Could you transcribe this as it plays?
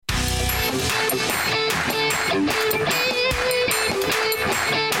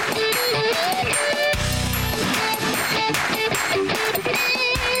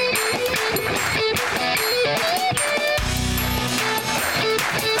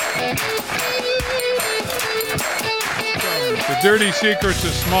The Dirty Secrets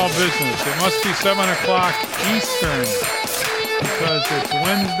of Small Business. It must be 7 o'clock Eastern because it's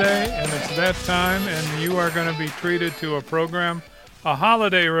Wednesday and it's that time, and you are going to be treated to a program, a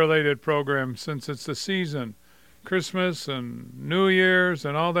holiday-related program, since it's the season. Christmas and New Year's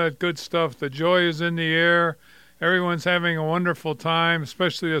and all that good stuff. The joy is in the air. Everyone's having a wonderful time,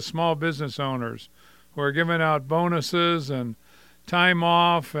 especially the small business owners who are giving out bonuses and time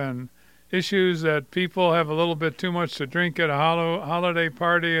off and issues that people have a little bit too much to drink at a holiday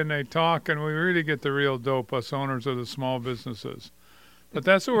party and they talk, and we really get the real dope, us owners of the small businesses. But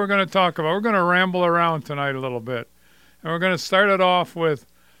that's what we're going to talk about. We're going to ramble around tonight a little bit. And we're going to start it off with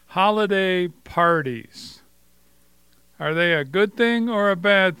holiday parties. Are they a good thing or a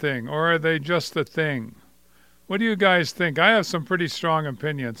bad thing, or are they just a thing? What do you guys think? I have some pretty strong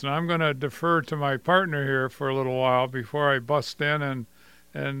opinions, and I'm going to defer to my partner here for a little while before I bust in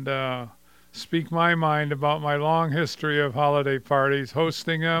and speak my mind about my long history of holiday parties,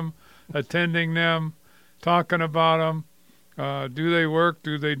 hosting them, attending them, talking about them. Do they work?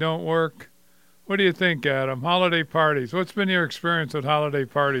 Do they don't work? What do you think, Adam? Holiday parties. What's been your experience with holiday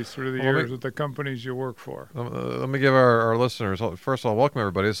parties through the years with the companies you work for? Let me give our listeners, first of all, welcome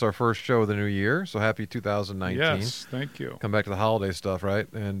everybody. This is our first show of the new year, so happy 2019. Yes, thank you. Come back to the holiday stuff, right?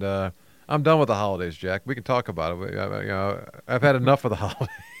 And I'm done with the holidays, Jack. We can talk about it. I've had enough of the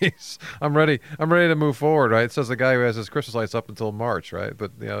holidays. I'm ready to move forward, right? It says the guy who has his Christmas lights up until March, right?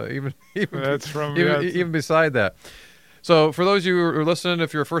 But even beside that. So for those of you who are listening,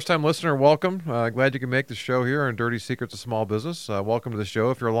 if you're a first-time listener, welcome. Glad you can make the show here on Dirty Secrets of Small Business. Welcome to the show.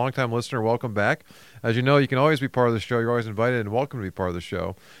 If you're a long-time listener, welcome back. As you know, you can always be part of the show. You're always invited and welcome to be part of the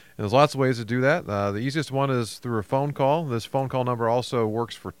show. And there's lots of ways to do that. The easiest one is through a phone call. This phone call number also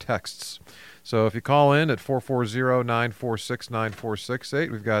works for texts. So if you call in at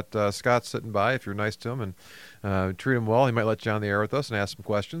 440-946-9468, we've got Scott sitting by. If you're nice to him and treat him well, he might let you on the air with us and ask some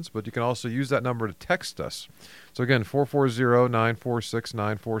questions. But you can also use that number to text us. So again,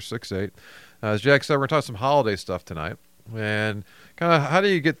 440-946-9468. As Jack said, we're going to talk some holiday stuff tonight. And kind of how do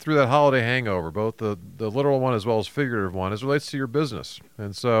you get through that holiday hangover, both the literal one as well as figurative one, as it relates to your business.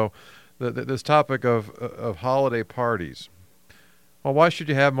 And so this topic of holiday parties. Well, why should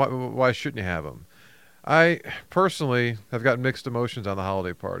you have them? Why shouldn't you have them? I personally have got mixed emotions on the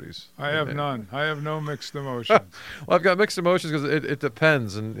holiday parties. I have none. I have no mixed emotions. Well, I've got mixed emotions because it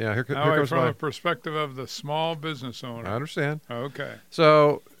depends. And here comes from a perspective of the small business owner. I understand. Okay.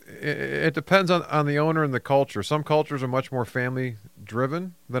 So it depends on the owner and the culture. Some cultures are much more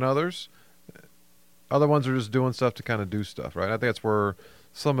family-driven than others. Other ones are just doing stuff to kind of do stuff, right? I think that's where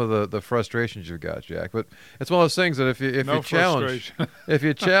some of the frustrations you've got, Jack. But it's one of those things that if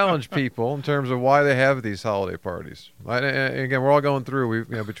you challenge people in terms of why they have these holiday parties, right? And again, we're all going through.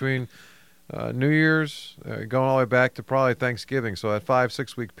 Between New Year's, going all the way back to probably Thanksgiving, so that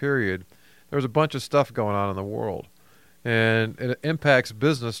 5-6 week period, there was a bunch of stuff going on in the world, and it impacts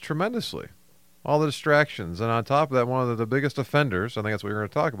business tremendously. All the distractions, and on top of that, one of the biggest offenders, I think that's what we're going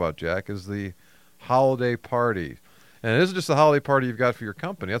to talk about, Jack, is the holiday party. And it isn't just the holiday party you've got for your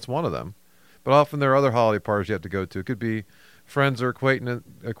company. That's one of them. But often there are other holiday parties you have to go to. It could be friends or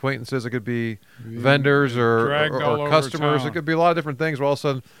acquaintances. It could be vendors or customers. It could be a lot of different things where all of a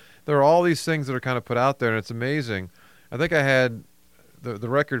sudden there are all these things that are kind of put out there, and it's amazing. I think I had the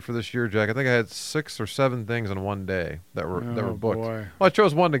record for this year, Jack. I think I had 6 or 7 things in one day that were booked. Boy. Well, I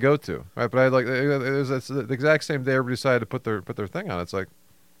chose one to go to, right? But I it's the exact same day everybody decided to put their thing on. It's like,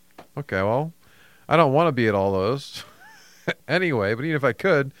 okay, well, I don't want to be at all those. Anyway, but even if I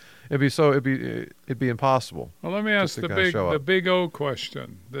could, it'd be impossible. Well, let me ask the big O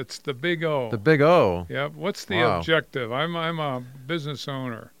question. That's the big O. The big O. Yep. What's the objective? I'm a business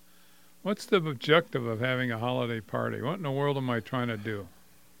owner. What's the objective of having a holiday party? What in the world am I trying to do?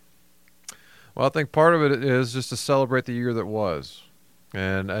 Well, I think part of it is just to celebrate the year that was.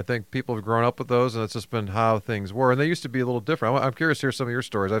 And I think people have grown up with those, and it's just been how things were. And they used to be a little different. I'm curious to hear some of your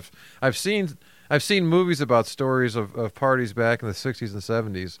stories. I've seen movies about stories of parties back in the 60s and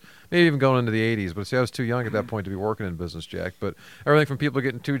 70s, maybe even going into the 80s. But see, I was too young at that point to be working in business, Jack. But everything from people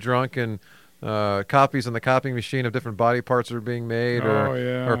getting too drunk and copies on the copying machine of different body parts that are being made,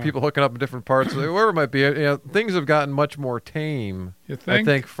 or people hooking up in different parts, wherever it might be. Things have gotten much more tame. You think?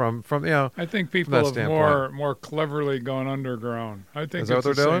 I think from I think people have more cleverly gone underground. I think it's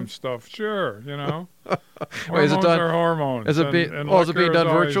the same stuff. Sure, Wait, is it done? Are hormones. Is it being done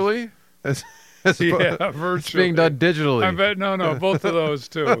virtually? Virtually. It's being done digitally. I bet no, both of those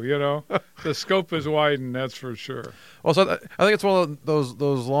too. The scope is widened, that's for sure. Well, so I think it's one of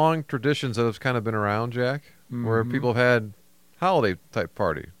those long traditions that have kind of been around, Jack, where people have had holiday type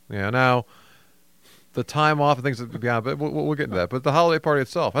party. Now, the time off and things beyond, but we'll get into that. But the holiday party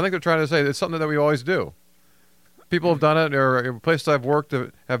itself, I think they're trying to say it's something that we always do. People have done it, or places I've worked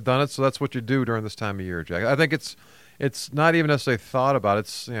have done it, so that's what you do during this time of year, Jack. I think it's not even necessarily thought about.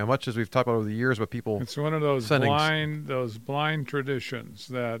 It's much as we've talked about over the years, but people. It's one of those blind traditions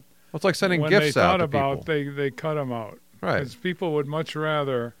that. Well, it's like sending when gifts they out thought to about, people. They cut them out. Right. Because people would much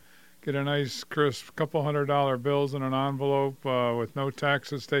rather get a nice, crisp couple $100 bills in an envelope with no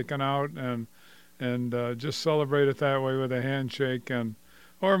taxes taken out, and just celebrate it that way with a handshake,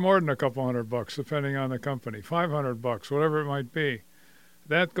 or more than a couple $100, depending on the company, $500, whatever it might be.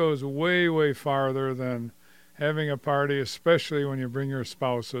 That goes way, way farther than having a party, especially when you bring your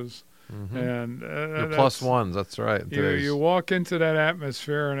spouses. Mm-hmm. And your plus ones, that's right. You walk into that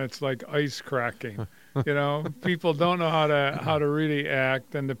atmosphere and it's like ice cracking. People don't know how to really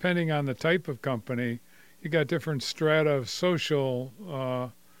act, and depending on the type of company, you got different strata of social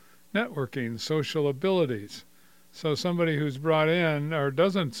networking, social abilities. So somebody who's brought in or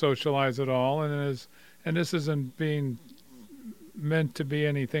doesn't socialize at all, and this isn't being meant to be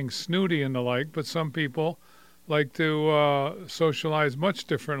anything snooty and the like, but some people like to socialize much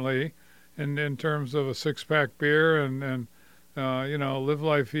differently in terms of a six-pack beer and live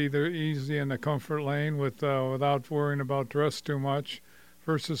life either easy in the comfort lane without worrying about dress too much,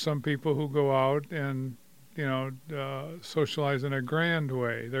 versus some people who go out and socialize in a grand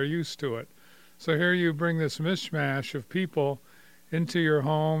way. They're used to it. So here you bring this mishmash of people into your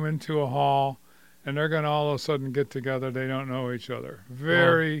home, into a hall, and they're going to all of a sudden get together. They don't know each other.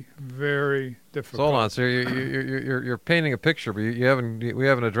 Very, very difficult. So hold on, sir. You're painting a picture, but we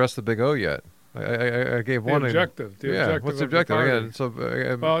haven't addressed the big O yet. I gave one. Objective. Objective. What's the objective?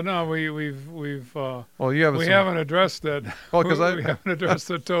 Again, well, no, we've. We haven't addressed that. Well, because we haven't addressed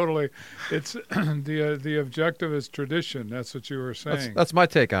it totally. It's the objective is tradition. That's what you were saying. That's my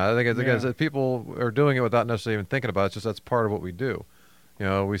take on it. I think it's people are doing it without necessarily even thinking about it. It's just that's part of what we do.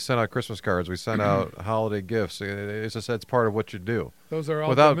 We send out Christmas cards. We send out holiday gifts. It's just that's part of what you do. Those are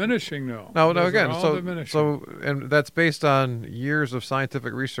all diminishing, though. No, Those again, are all diminishing. And that's based on years of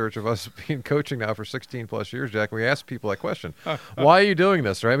scientific research of us being coaching now for 16 plus years, Jack. We ask people that question: why are you doing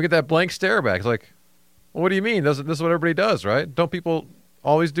this? Right? We get that blank stare back. It's like, well, what do you mean? This is what everybody does, right? Don't people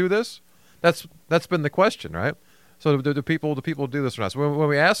always do this? That's been the question, right? So do people do this or not? So when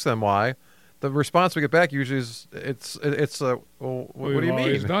we ask them why, the response we get back usually is well, what do you mean? We've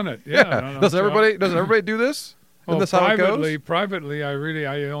always done it. Yeah. Doesn't everybody do this? Well, Isn't this how it goes? Privately, I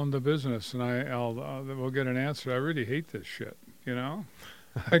own the we'll get an answer. I really hate this shit.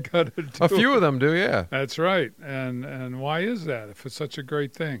 I got to do a few of them do, yeah. That's right. And why is that? If it's such a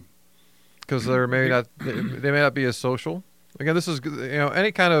great thing, because they may not be as social. Again, this is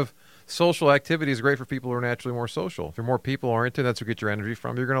any kind of social activity is great for people who are naturally more social. If you're more people oriented, that's where you get your energy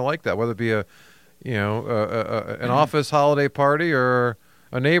from. You're going to like that, whether it be an office holiday party or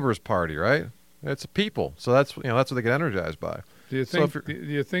a neighbor's party, right? It's people, so that's what they get energized by. Do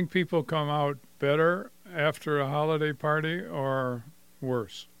you think people come out better after a holiday party or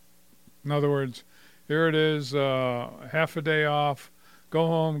worse? In other words, here it is, half a day off, go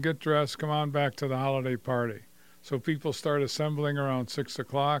home, get dressed, come on back to the holiday party. So people start assembling around 6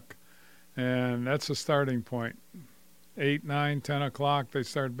 o'clock. And that's a starting point. 8, 9, 10 o'clock, they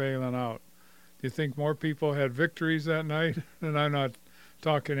start bailing out. Do you think more people had victories that night? And I'm not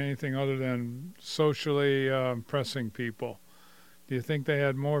talking anything other than socially impressing people. Do you think they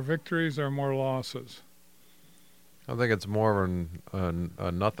had more victories or more losses? I think it's more of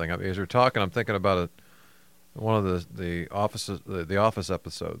a nothing. I mean, as you're talking, I'm thinking about one of the Office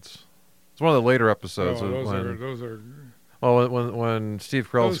episodes. It's one of the later episodes. Those are. Well, when Steve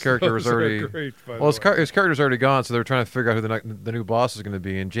Carell's character was already his character's already gone, so they were trying to figure out who the new boss is going to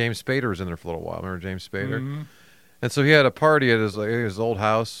be, and James Spader was in there for a little while. Remember James Spader? Mm-hmm. And so he had a party at his old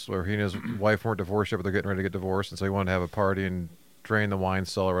house where he and his wife weren't divorced yet, but they're getting ready to get divorced, and so he wanted to have a party and drain the wine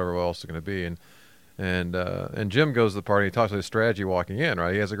cellar, whatever else it's going to be, and Jim goes to the party. He talks about his strategy walking in.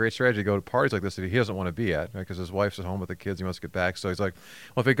 Right, he has a great strategy to go to parties like this that he doesn't want to be at, because his wife's at home with the kids. He wants to get back, so he's like,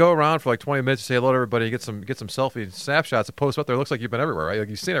 "Well, if we go around for like 20 minutes, say hello to everybody, get some selfie snapshots, and post up there. It looks like you've been everywhere, right? Like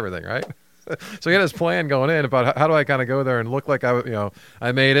you've seen everything, right?" So he had his plan going in about how do I kind of go there and look like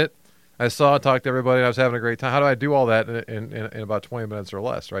I made it. I saw it, talked to everybody, and I was having a great time. How do I do all that in about 20 minutes or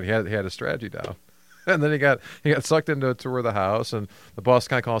less? Right? He had his strategy down. And then he got sucked into a tour of the house, and the boss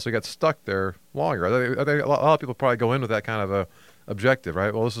kind of called, so he got stuck there longer. I think a lot of people probably go in with that kind of a objective,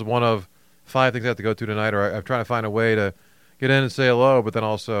 right? Well, this is one of 5 things I have to go to tonight, or I'm trying to find a way to get in and say hello, but then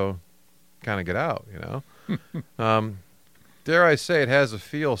also kind of get out, Dare I say, it has a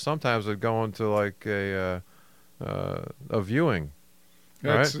feel sometimes of going to like a viewing.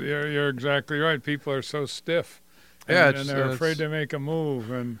 right? You're exactly right. People are so stiff, Yeah, and they're afraid to make a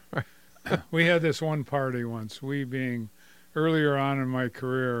move. And we had this one party once. We being earlier on in my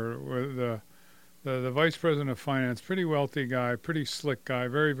career, with the vice president of finance, pretty wealthy guy, pretty slick guy,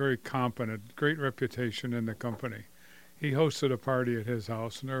 very, very competent, great reputation in the company. He hosted a party at his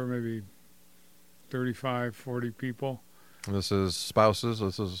house, and there were maybe 35, 40 people. This is spouses.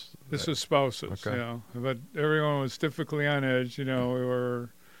 This is spouses, okay. you know. But everyone was typically on edge. You know,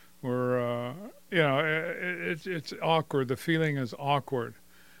 you know, it's awkward. The feeling is awkward.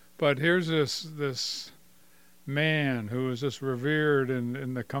 But here's this man who was just revered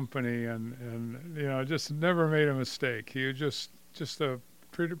in the company, and you know, just never made a mistake. He was just a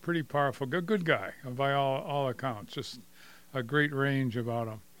pretty powerful, good guy by all accounts. Just a great range about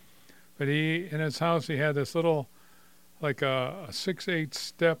him. But in his house, he had this little, like a 6-8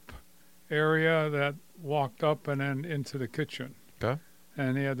 step area that walked up and then into the kitchen. Okay.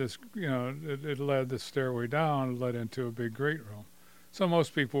 And he had this, you know, it led the stairway down, led into a big great room. So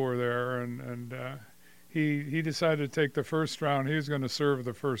most people were there, and he decided to take the first round. He was going to serve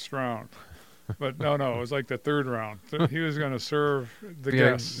the first round. But no, it was like the third round. He was going to serve the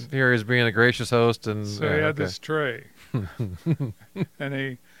guests. Here he's being a gracious host. And so he had this tray. And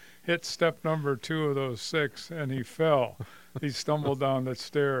he hit step number 2 of those 6, and he fell. He stumbled down the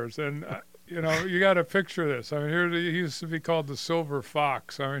stairs. And, you know, you got to picture this. I mean, he used to be called the Silver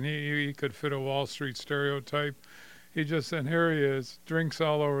Fox. I mean, he could fit a Wall Street stereotype. And here he is, drinks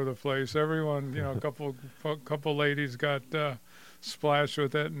all over the place. Everyone, you know, a couple ladies got splashed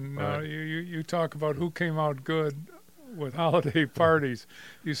with it. And right. You talk about who came out good with holiday parties.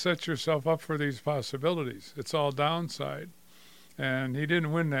 You set yourself up for these possibilities. It's all downside. And he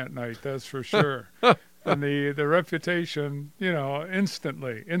didn't win that night, that's for sure. And the reputation, you know,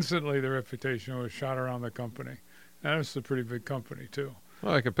 instantly the reputation was shot around the company. And it's a pretty big company too.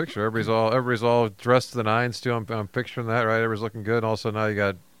 Well, I can picture everybody's all dressed to the nines too. I'm picturing that, right? Everybody's looking good. Also, now you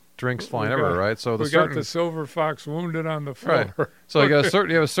got drinks flying everywhere, right? So we got the Silver Fox wounded on the floor. Right. So you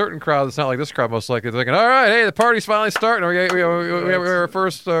have a certain crowd that's not like this crowd. Most likely thinking, all right, hey, the party's finally starting. We have our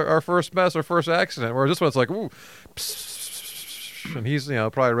first mess, our first accident. Whereas this one's like, ooh, psst, and he's, you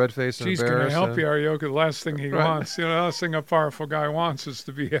know, probably red faced and embarrassed. Can I help you? Are you okay? The last thing he wants, you know, the last thing a powerful guy wants is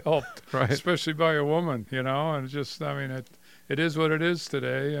to be helped, right? Especially by a woman, you know. And just, I mean, it is what it is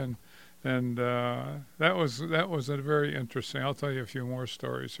today, and that was a very interesting. I'll tell you a few more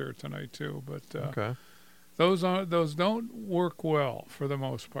stories here tonight too, but okay. Those don't work well for the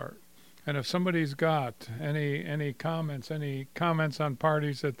most part. And if somebody's got any comments on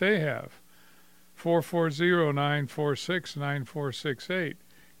parties that they have, 440-946-9468.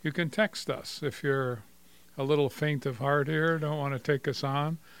 You can text us if you're a little faint of heart here, don't want to take us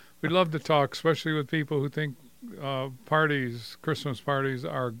on. We'd love to talk, especially with people who think Christmas parties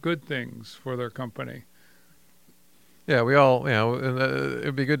are good things for their company. Yeah, we all, you know, and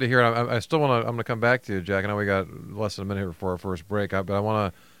it'd be good to hear. I still I'm going to come back to you, Jack. I know we got less than a minute here before our first break, but I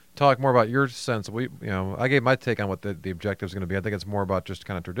want to talk more about your sense. I gave my take on what the objective is going to be. I think it's more about just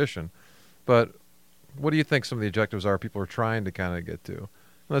kind of tradition. But what do you think some of the objectives are people are trying to kind of get to?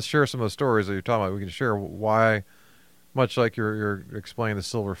 Let's share some of the stories that you're talking about. We can share why, much like you're explaining the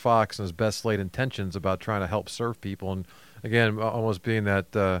Silver Fox and his best laid intentions about trying to help serve people, and again, almost being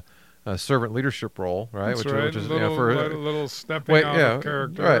that servant leadership role, right? That's which, right. which is a little stepping out of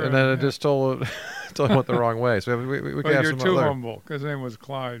character, right? And then it just told him went the wrong way. So we can have you're some too humble. His name was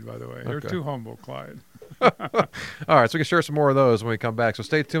Clyde, by the way. Okay. You're too humble, Clyde. All right, so we can share some more of those when we come back. So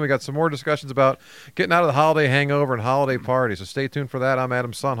stay tuned. We got some more discussions about getting out of the holiday hangover and holiday parties. So stay tuned for that. I'm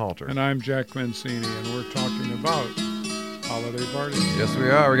Adam Sonhalter. And I'm Jack Mancini, and we're talking about holiday parties. Yes,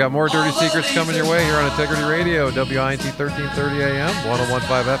 we are. We got more Dirty Secrets coming your way here on Integrity Radio, WINT 1330 AM,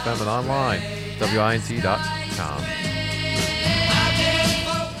 101.5 FM, and online, WINT.com.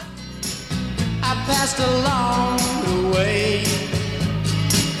 I passed along the way.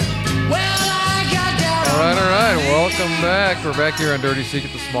 All right. Welcome back. We're back here on Dirty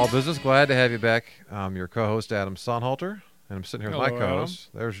Secrets of Small Business. Glad to have you back. I'm your co-host, Adam Sonhalter, and I'm sitting here with my co-host.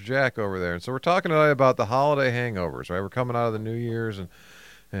 Adam. There's Jack over there. And so we're talking tonight about the holiday hangovers, right? We're coming out of the New Year's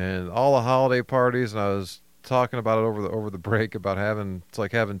and all the holiday parties, and I was talking about it over the break about having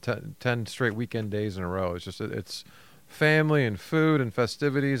 10 straight weekend days in a row. It's just it's family and food and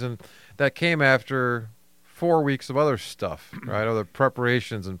festivities, and that came after 4 weeks of other stuff, right? Other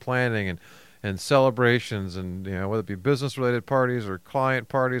preparations and planning and celebrations, and you know, whether it be business related parties or client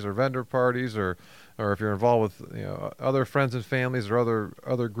parties or vendor parties or if you're involved with, you know, other friends and families or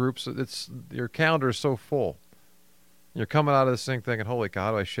other groups, it's your calendar is so full. You're coming out of this thing thinking, holy cow,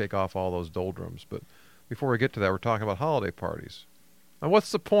 how do I shake off all those doldrums? But before we get to that, we're talking about holiday parties. And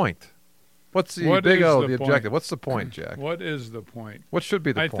what's the point? What's the What big is O, the the point? objective? What's the point, Jack? What is the point? What should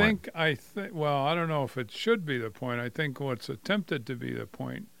be the point? I think, well, I don't know if it should be the point. I think what's attempted to be the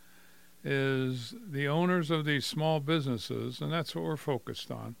point is the owners of these small businesses, and that's what we're focused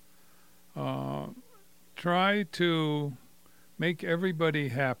on, try to make everybody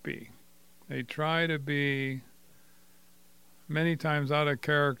happy. They try to be many times out of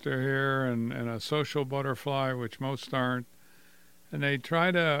character here and a social butterfly, which most aren't. And they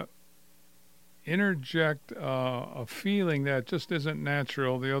try to interject a feeling that just isn't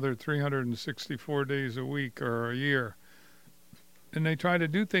natural the other 364 days a week or a year. And they try to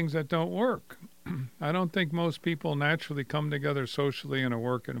do things that don't work. I don't think most people naturally come together socially in a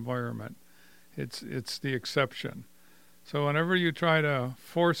work environment. It's the exception. So whenever you try to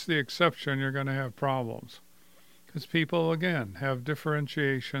force the exception, you're going to have problems. Because people, again, have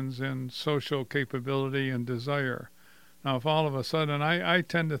differentiations in social capability and desire. Now, if all of a sudden, I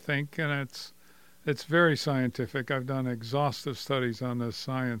tend to think, and it's very scientific. I've done exhaustive studies on this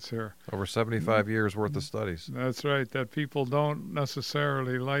science here. Over 75 years worth of studies. That's right, that people don't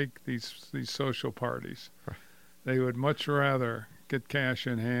necessarily like these social parties. Right. They would much rather get cash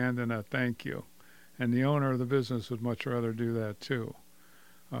in hand and a thank you. And the owner of the business would much rather do that too.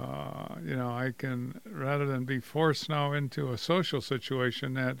 I can, rather than be forced now into a social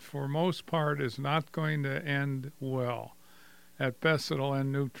situation that for most part is not going to end well. At best, it'll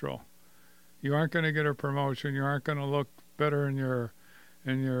end neutral. You aren't going to get a promotion. You aren't going to look better in your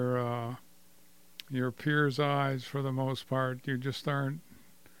peers' eyes for the most part. You just aren't.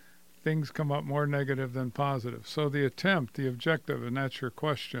 Things come up more negative than positive. So the attempt, the objective, and that's your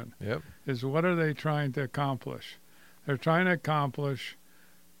question, Yep. is what are they trying to accomplish? They're trying to accomplish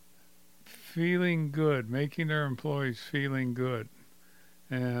feeling good, making their employees feeling good.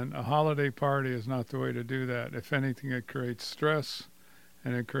 And a holiday party is not the way to do that. If anything, it creates stress,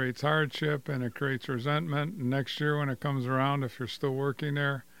 and it creates hardship, and it creates resentment. And next year when it comes around, if you're still working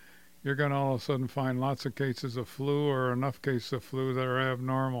there, you're going to all of a sudden find lots of cases of flu or enough cases of flu that are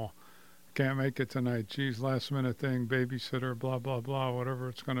abnormal. Can't make it tonight. Geez, last minute thing, babysitter, blah, blah, blah, whatever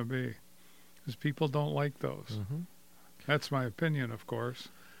it's going to be. Because people don't like those. Mm-hmm. That's my opinion, of course.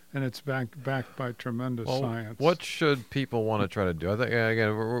 And it's backed by tremendous science. What should people want to try to do? I think,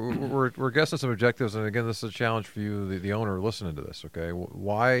 again, we're guessing some objectives, and again, this is a challenge for you, the owner listening to this. Okay,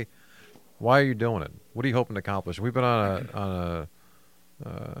 why are you doing it? What are you hoping to accomplish? We've been on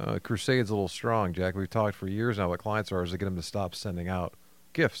a crusades a little strong, Jack. We've talked for years now. What clients are is to get them to stop sending out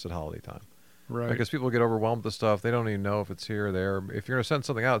gifts at holiday time. Right. Because people get overwhelmed with stuff. They don't even know if it's here or there. If you're going to send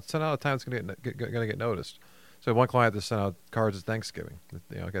something out, send out a time it's going to get noticed. So one client just sent out cards at Thanksgiving.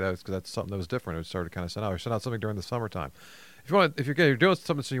 Okay, that's something that was different. It started to kind of send out. Or send out something during the summertime. If you're doing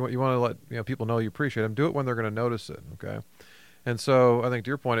something so you want to let people know you appreciate them, do it when they're going to notice it. Okay, and so I think to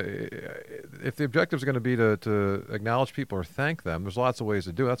your point, if the objective is going to be to acknowledge people or thank them, there's lots of ways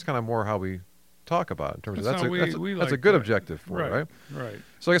to do it. That's kind of more how we talk about it in terms of that's a good objective for it, right? Right.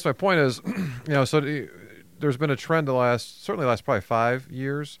 So I guess my point is, there's been a trend certainly the last probably 5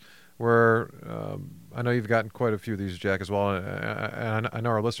 years where I know you've gotten quite a few of these, Jack, as well, and I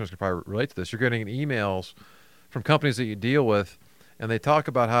know our listeners can probably relate to this. You're getting emails from companies that you deal with, and they talk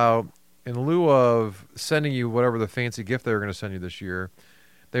about how in lieu of sending you whatever the fancy gift they were going to send you this year,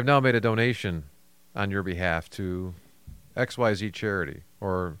 they've now made a donation on your behalf to XYZ charity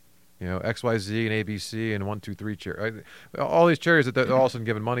or XYZ and ABC and 123 charity. All these charities that they're all of a sudden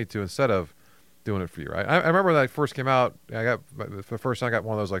giving money to instead of doing it for you, right? I remember when that first came out. The first time I got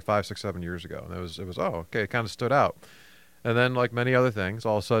one of those like 5, 6, 7 years ago, and it was it kind of stood out. And then like many other things,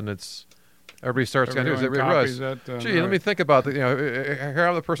 all of a sudden everybody starts going to do it. Gee, let me think about here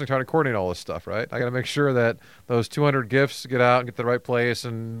I'm the person trying to coordinate all this stuff, right? I got to make sure that those 200 gifts get out and get to the right place,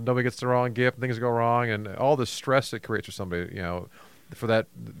 and nobody gets the wrong gift, and things go wrong, and all the stress it creates for somebody, for that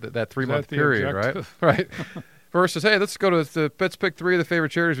 3-month period, right? Right. Versus, hey, let's go to let's pick 3 of the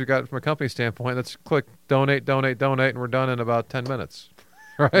favorite charities we got from a company standpoint. Let's click donate, and we're done in about 10 minutes,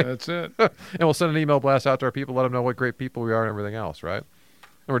 right? That's it. And we'll send an email blast out to our people, let them know what great people we are and everything else, right?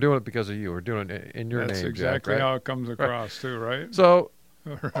 And we're doing it because of you. We're doing it in your name, That's exactly Jack, right? how it comes across, too, right? So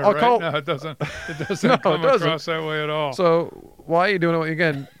I'll call. No, it doesn't No, come it doesn't. across that way at all. So why are you doing it?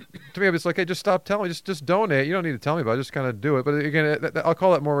 Again, to me, it's like, hey, just stop telling me. Just donate. You don't need to tell me about it. Just kind of do it. But again, I'll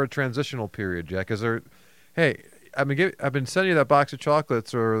call it more of a transitional period, Jack. Because I've been sending you that box of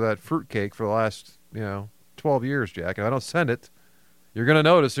chocolates or that fruit cake for the last 12 years, Jack. And if I don't send it, you're going to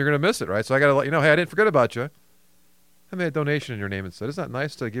notice. You're going to miss it, right? So I got to let you know, hey, I didn't forget about you. I made a donation in your name instead. Isn't that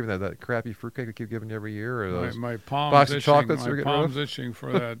nice to give you that crappy fruitcake I keep giving you every year? Or those my palms box itching, of chocolates my palms itching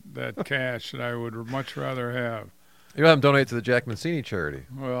for that cash that I would much rather have. You let them donate to the Jack Mancini charity.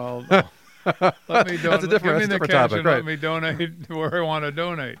 Well, let me donate. That's a Give different, me the different cash topic, and right? let me donate where I want to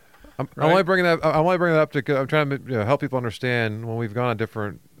donate. I'm Right. only bringing that. I'm only bringing that up to. I'm trying to help people understand when we've gone on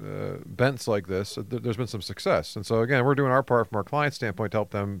different bents like this. There's been some success, and so again, we're doing our part from our client standpoint to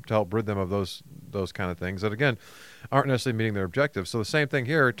help rid them of those kind of things that again aren't necessarily meeting their objectives. So the same thing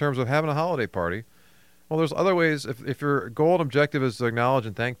here in terms of having a holiday party. Well, there's other ways. If your goal and objective is to acknowledge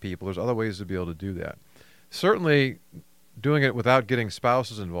and thank people, there's other ways to be able to do that. Certainly, doing it without getting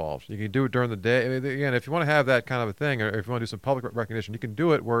spouses involved. You can do it during the day. I mean, again, if you want to have that kind of a thing, or if you want to do some public recognition, you can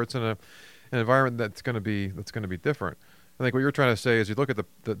do it where it's in an environment that's going to be different. I think what you're trying to say is you look at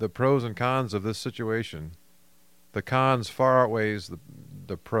the pros and cons of this situation. The cons far outweighs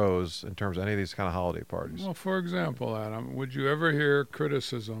the pros in terms of any of these kind of holiday parties. Well, for example, Adam, would you ever hear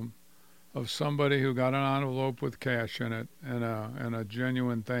criticism of somebody who got an envelope with cash in it and a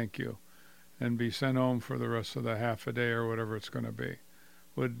genuine thank you, and be sent home for the rest of the half a day or whatever it's going to be?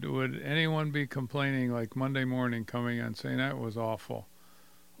 Would anyone be complaining like Monday morning coming in saying that was awful?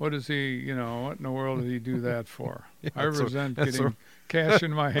 What is he, what in the world did he do that for? Yeah, I resent getting cash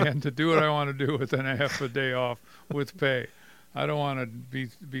in my hand to do what I want to do within a half a day off with pay. I don't want to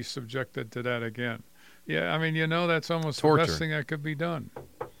be subjected to that again. Yeah, I mean, that's almost Torture. the best thing that could be done.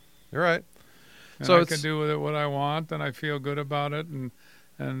 You're right. And So I can do with it what I want, and I feel good about it, and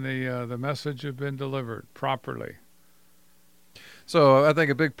the message has been delivered properly. So I think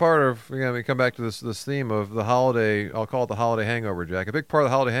a big part of, again, we come back to this theme of the holiday, I'll call it the holiday hangover, Jack. A big part of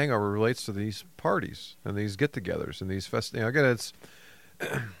the holiday hangover relates to these parties and these get-togethers and these again, it's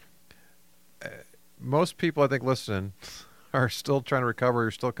most people I think listening are still trying to recover,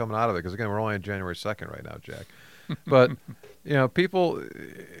 or still coming out of it, because again, we're only on January 2nd right now, Jack. But people,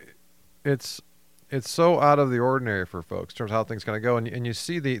 it's so out of the ordinary for folks in terms of how things kind of go, and you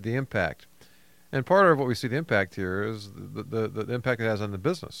see the impact. And part of what we see the impact here is the impact it has on the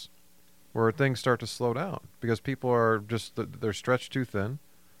business, where things start to slow down because people are just they're stretched too thin,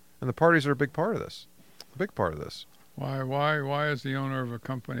 and the parties are a big part of this. A big part of this. Why as the owner of a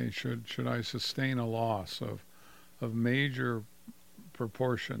company should I sustain a loss of major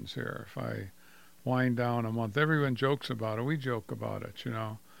proportions here if I wind down a month? Everyone jokes about it. We joke about it.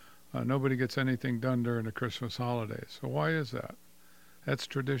 Nobody gets anything done during the Christmas holidays. So why is that? That's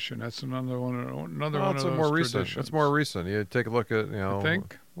tradition. That's another one of those traditions. It's more recent. You take a look at, You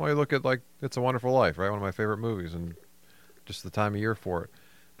think? Well, you look at like It's a Wonderful Life, right? One of my favorite movies, and just the time of year for it.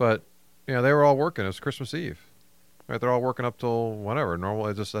 But they were all working. It was Christmas Eve, right? They're all working up till whatever.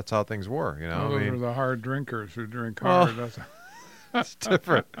 Normal. That's how things were. Those are the hard drinkers who drink hard. It's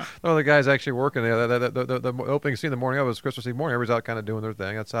different. No, the guys actually working. The opening scene the morning of it was Christmas Eve morning. Everybody's out kind of doing their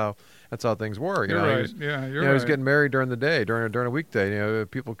thing. That's how things were. You're right. You're right. He was getting married during the day, during a weekday.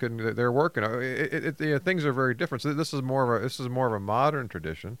 People couldn't. They're working. Things are very different. So this is more of a modern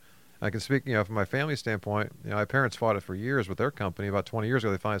tradition. I can speak, from my family standpoint. My parents fought it for years with their company. About 20 years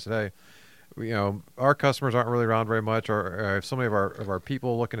ago, they finally said, "Hey, our customers aren't really around very much, or if so many of our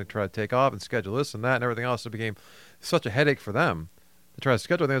people looking to try to take off and schedule this and that and everything else, it became such a headache for them to try to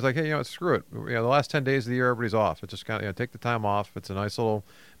schedule things." Like, hey, screw it. The last 10 days of the year, everybody's off. It's just kind of, take the time off. It's a nice little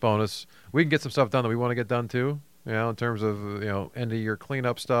bonus. We can get some stuff done that we want to get done too, in terms of, end of year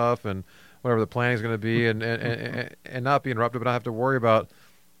cleanup stuff and whatever the planning is going to be, and not be interrupted, but not have to worry about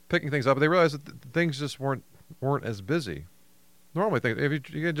picking things up. But they realized that things just weren't as busy. Normally, if you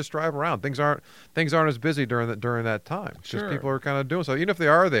can just drive around, things aren't as busy during that time. It's just people are kind of doing so. Even if they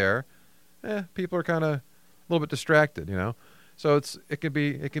are there, people are kind of a little bit distracted, So it can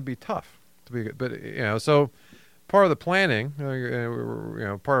be tough to be, but so part of the planning,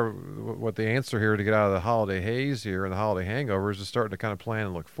 part of what the answer here to get out of the holiday haze here and the holiday hangover is to start to kind of plan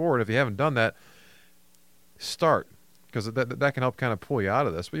and look forward. If you haven't done that, start, because that can help kind of pull you out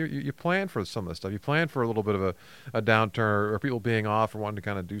of this. But you plan for some of this stuff. You plan for a little bit of a downturn or people being off or wanting to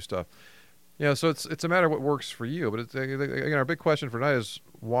kind of do stuff. So it's a matter of what works for you. But again, our big question for tonight is,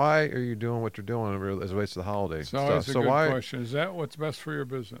 why are you doing what you're doing as it relates to the holiday stuff? It's always a good question. Is that what's best for your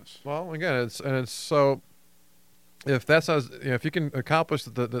business? Well, again, it's so if that's if you can accomplish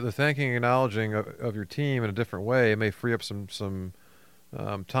the thanking and acknowledging of your team in a different way, it may free up some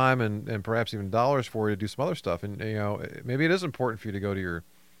time and perhaps even dollars for you to do some other stuff. And maybe it is important for you to go to your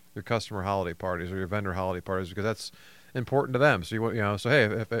customer holiday parties or your vendor holiday parties because that's important to them. So hey,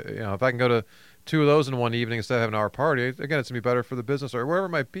 if I can go to 2 of those in one evening instead of having an hour party, again, it's gonna be better for the business or wherever it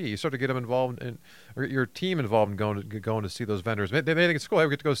might be. You start to get them involved or your team involved in going to see those vendors. They may think it's cool. Hey, we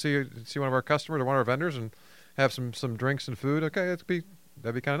get to go see one of our customers or one of our vendors and have some drinks and food. Okay, that'd be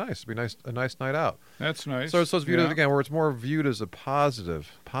kind of nice. It'd be a nice night out. That's nice. So it's viewed as, again, where it's more viewed as a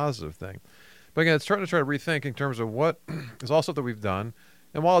positive thing. But again, it's starting to try to rethink in terms of what is all stuff that we've done.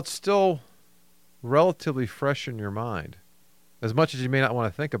 And while it's still relatively fresh in your mind, as much as you may not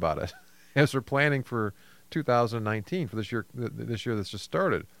want to think about it, as we're planning for 2019, for this year that's just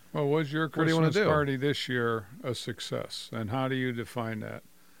started. Well, was your What do you wanna Christmas do? party this year a success? And how do you define that?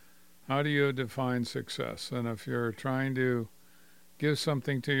 How do you define success? And if you're trying to give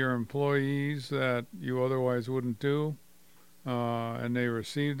something to your employees that you otherwise wouldn't do, and they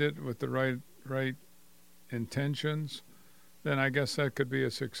received it with the right intentions, then I guess that could be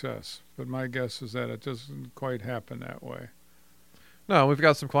a success. But my guess is that it doesn't quite happen that way. No, we've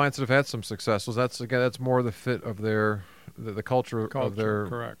got some clients that have had some successes. That's more the fit of the culture of their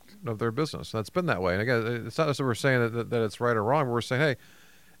correct. of their business. That's been that way. And again, it's not as if we're saying that it's right or wrong. We're saying, hey,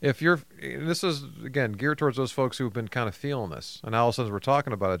 if you're, and this is again geared towards those folks who've been kind of feeling this, and all of a sudden we're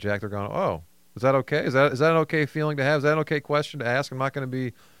talking about it, Jack, they're going, oh, is that okay? Is that an okay feeling to have? Is that an okay question to ask? I'm not going to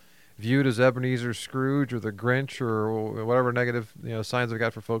be viewed as Ebenezer Scrooge or the Grinch or whatever negative signs we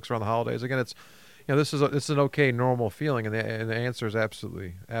got for folks around the holidays. Again, it's this is an okay normal feeling, and the answer is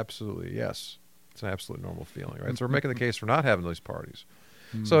absolutely yes. It's an absolute normal feeling, right? So we're making the case for not having those parties.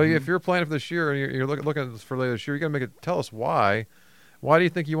 Mm-hmm. So if you're planning for this year and you're looking at this for later this year, you got to tell us why. Why do you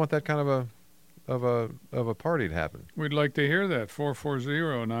think you want that kind of a party to happen? We'd like to hear that.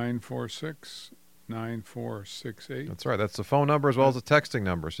 440-946-9468. That's right. That's the phone number as well as the texting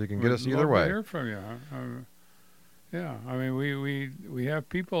number, so you can get us either way. We'd love to hear from you. Yeah, I mean, we have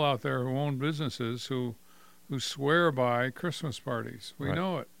people out there who own businesses who swear by Christmas parties. We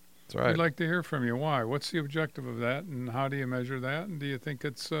know it. That's right. We'd like to hear from you. Why? What's the objective of that, and how do you measure that, and do you think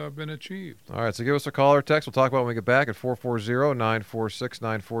it's been achieved? All right, so give us a call or text. We'll talk about it when we get back at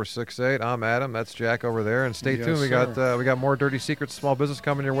 440-946-9468. I'm Adam. That's Jack over there. And stay tuned. We got more Dirty Secrets Small Business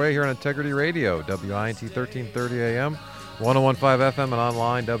coming your way here on Integrity Radio, WINT 1330 AM, 101.5 FM, and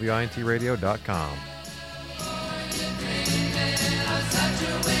online, WINTradio.com.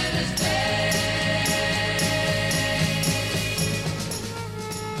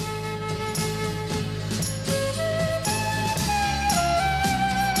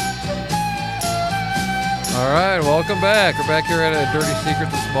 All right, welcome back. We're back here at a Dirty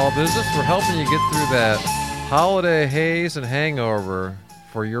Secrets of Small Business. We're helping you get through that holiday haze and hangover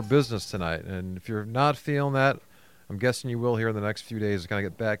for your business tonight. And if you're not feeling that, I'm guessing you will here in the next few days to kind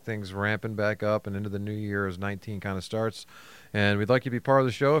of get back things ramping back up and into the new year as 19 kind of starts. And we'd like you to be part of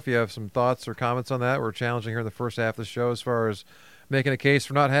the show. If you have some thoughts or comments on that, we're challenging here in the first half of the show as far as making a case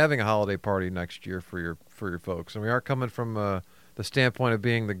for not having a holiday party next year for your folks. And we are coming from the standpoint of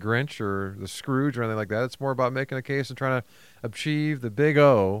being the Grinch or the Scrooge or anything like that. It's more about making a case and trying to achieve the big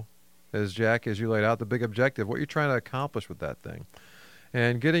O, as you laid out, the big objective, what you're trying to accomplish with that thing.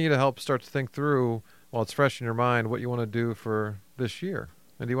 And getting you to help start to think through, while it's fresh in your mind, what you want to do for this year.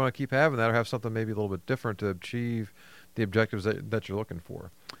 And do you want to keep having that or have something maybe a little bit different to achieve the objectives that you're looking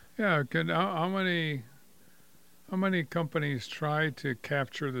for? Yeah, how many companies try to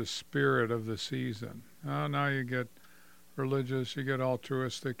capture the spirit of the season? Now you get religious, you get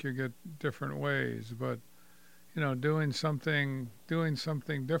altruistic, you get different ways, but doing something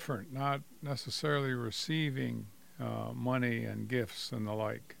different, not necessarily receiving money and gifts and the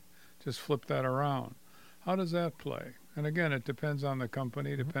like. Just flip that around. How does that play? And again, it depends on the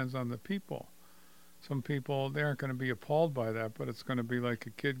company, depends on the people. Some people, they aren't going to be appalled by that, but it's going to be like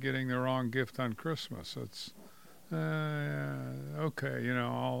a kid getting the wrong gift on Christmas. It's okay,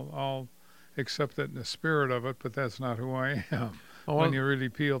 I'll accept it in the spirit of it, but that's not who I am. When you really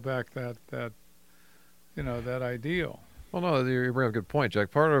peel back that ideal. Well, no, you bring up a good point,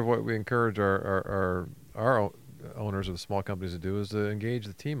 Jack. Part of what we encourage our owners of the small companies to do is to engage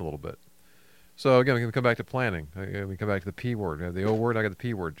the team a little bit. So again, we can come back to planning. We come back to the P word. We have the O word, I got the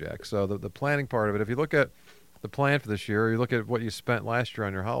P word, Jack. So the planning part of it, if you look at the plan for this year, or you look at what you spent last year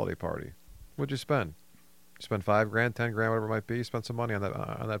on your holiday party, what'd you spend? Spend $5,000, $10,000, whatever it might be. Spend some money on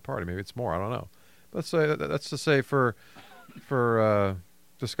that party. Maybe it's more. I don't know. Let's say that's to say for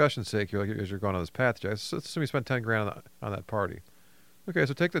discussion's sake, as you're going on this path, Jack. Let's assume you spent $10,000 on that party. Okay,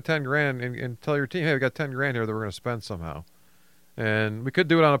 so take the $10,000 and tell your team, hey, we got $10,000 here that we're going to spend somehow, and we could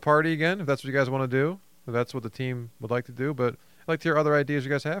do it on a party again if that's what you guys want to do. If that's what the team would like to do. But I'd like to hear other ideas you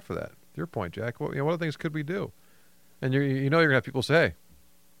guys have for that. Your point, Jack. What other things could we do? And you're going to have people say, hey,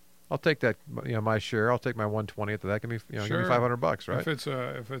 I'll take that, my share. I'll take my 1/20th of that. Give me, sure. Give me $500, right?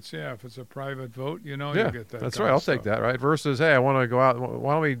 If it's a private vote, you get that. That's right. I'll take that, right? Versus, hey, I want to go out.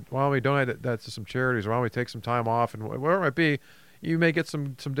 Why don't we donate that to some charities? Or why don't we take some time off? And whatever it might be, you may get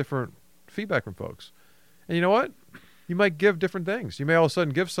some different feedback from folks. And you know what? You might give different things. You may all of a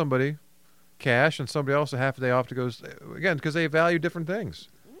sudden give somebody cash and somebody else a half a day off to go again because they value different things.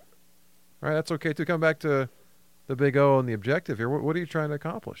 right? That's okay too. Come back to the big O and the objective here. What are you trying to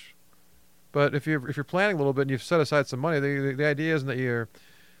accomplish? But if you're planning a little bit and you've set aside some money, the idea isn't that you're,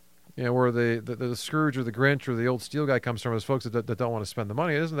 where the Scrooge or the Grinch or the old Steel guy comes from is folks that don't want to spend the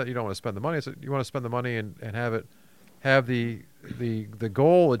money. It isn't that you don't want to spend the money. It's that you want to spend the money and have the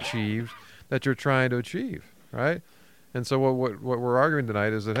goal achieved that you're trying to achieve, right? And so what we're arguing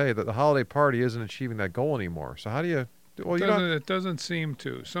tonight is that, hey, that the holiday party isn't achieving that goal anymore. So how do you? Well, it doesn't seem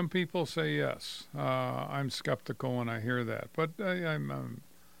to. Some people say yes. I'm skeptical when I hear that, but I'm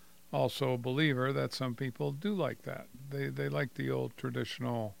also a believer that some people do like that. They like the old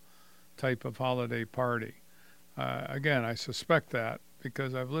traditional type of holiday party. Again, I suspect that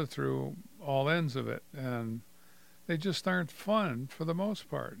because I've lived through all ends of it, and they just aren't fun for the most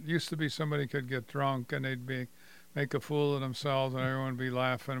part. It used to be somebody could get drunk and they'd make a fool of themselves and everyone would be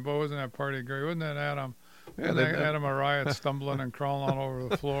laughing. But wasn't that party great? Wasn't that Adam? Yeah, Adam Arias stumbling and crawling all over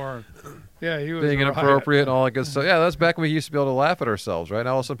the floor. Yeah, he was being inappropriate and all that good stuff. Yeah, that's back when we used to be able to laugh at ourselves, right?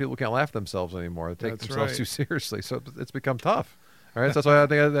 Now some people can't laugh at themselves anymore. They take themselves too seriously, so it's become tough. All right, so that's why I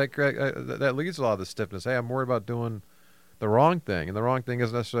think that leads to a lot of the stiffness. Hey, I'm worried about doing the wrong thing, and the wrong thing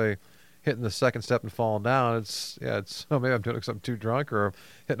isn't necessarily hitting the second step and falling down. It's maybe I'm doing something too drunk or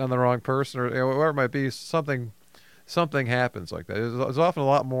hitting on the wrong person or whatever it might be. Something happens like that. There's often a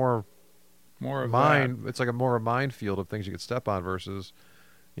lot more of mind. that. It's like a more a minefield of things you could step on versus,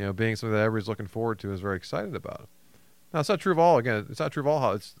 being something that everybody's looking forward to and is very excited about. Now, it's not true of all. Again, it's not true of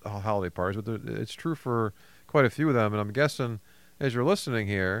all holiday parties, but it's true for quite a few of them. And I'm guessing as you're listening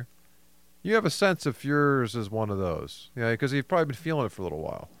here, you have a sense if yours is one of those. Because you've probably been feeling it for a little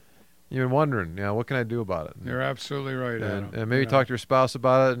while. You've been wondering, what can I do about it? You're absolutely right, Adam. And maybe talk to your spouse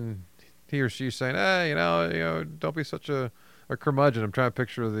about it, and he or she's saying, "Hey, don't be such a curmudgeon." I'm trying to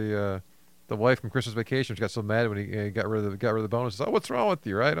picture the wife from Christmas Vacation. She got so mad when he got rid of the bonuses. Oh, what's wrong with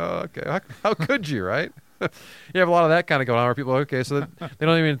you, right? Oh, okay. How could you, right? You have a lot of that kind of going on where people are, okay, so they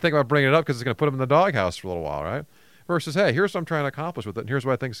don't even think about bringing it up because it's going to put them in the doghouse for a little while, right? Versus, hey, here's what I'm trying to accomplish with it, and here's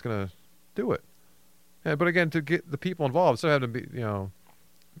what I think is going to do it. Yeah, but again, to get the people involved, instead of having to be,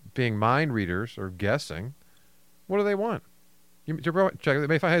 being mind readers or guessing, what do they want? Check. They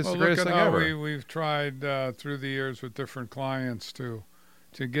may find it's the greatest thing ever. Look at how we've tried through the years with different clients to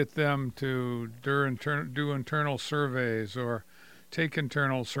get them to do internal surveys or take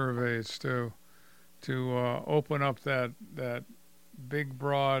internal surveys to open up that big,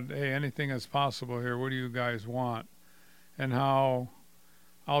 broad, hey, anything is possible here. What do you guys want? And how,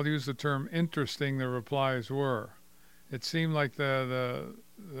 I'll use the term interesting, the replies were. It seemed like the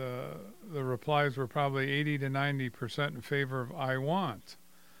replies were probably 80 to 90% in favor of I want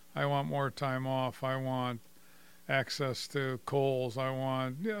more time off. I want access to Kohl's. I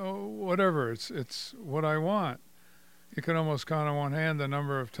want, whatever. It's what I want. You can almost count on one hand the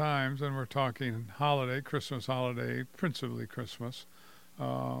number of times, and we're talking Christmas holiday, principally Christmas.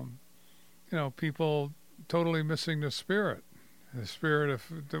 People totally missing the spirit of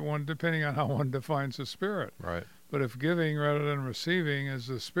the one, depending on how one defines the spirit. Right. But if giving rather than receiving is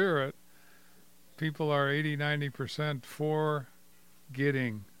the spirit, people are 80, 90% for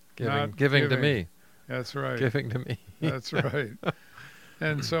giving to me. That's right. Giving to me. That's right.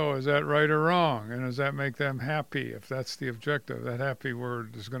 And so is that right or wrong? And does that make them happy? If that's the objective, that happy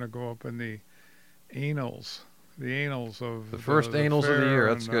word is going to go up in the annals of the first annals of the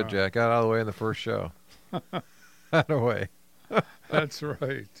year. That's good, Jack. Got out of the way in the first show. Out of the way. That's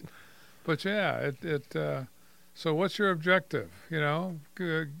right. But yeah, so what's your objective?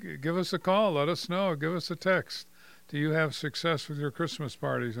 Give us a call. Let us know. Give us a text. Do you have success with your Christmas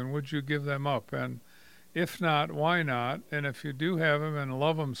parties, and would you give them up? And if not, why not? And if you do have them and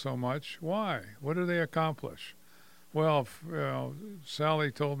love them so much, why? What do they accomplish? Well,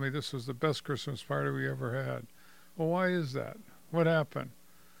 Sally told me this was the best Christmas party we ever had. Well, why is that? What happened?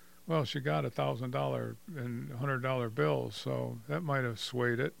 Well, she got $1,000 and $100 bills, so that might have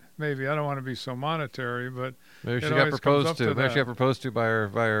swayed it. Maybe. I don't want to be so monetary, but maybe she got proposed to. Maybe she got proposed to by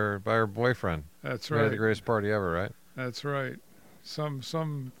her boyfriend. That's right. The greatest party ever, right? That's right.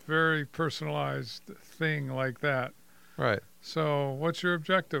 Some very personalized thing like that. Right. So, what's your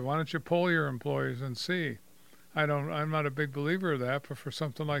objective? Why don't you poll your employees and see? I'm not a big believer of that, but for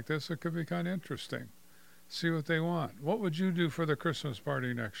something like this, it could be kind of interesting. See what they want. What would you do for the Christmas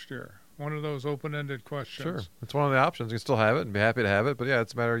party next year? One of those open-ended questions. Sure. It's one of the options. You can still have it and be happy to have it, but yeah,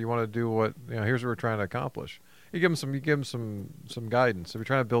 it's a matter you want to do what, here's what we're trying to accomplish. You give them some guidance. If you're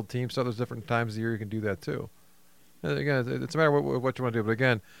trying to build teams, so there's different times of the year you can do that too. And again, it's a matter of what you want to do. But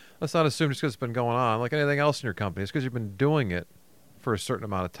again, let's not assume just because it's been going on, like anything else in your company, it's because you've been doing it for a certain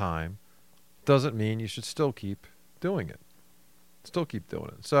amount of time, doesn't mean you should still keep doing it. Still keep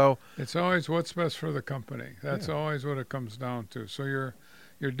doing it. So It's always what's best for the company. That's always what it comes down to. So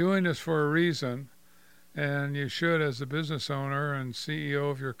you're doing this for a reason, and you should, as a business owner and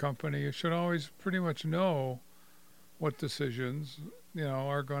CEO of your company, you should always pretty much know what decisions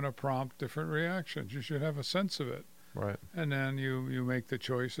are going to prompt different reactions. You should have a sense of it, right. and then you make the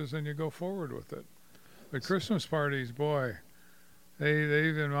choices and you go forward with it. But Christmas parties, boy,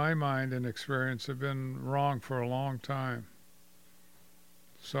 they've in my mind and experience have been wrong for a long time.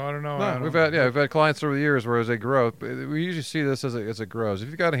 So I don't know. No, we've had clients over the years where as they grow, we usually see this as it grows. If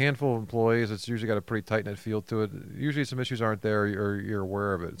you've got a handful of employees, it's usually got a pretty tight knit feel to it. Usually some issues aren't there, or you're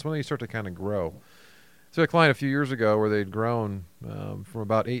aware of it. It's when you start to kind of grow. So a client a few years ago where they'd grown from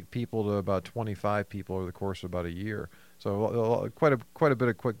about 8 people to about 25 people over the course of about a year. So quite a bit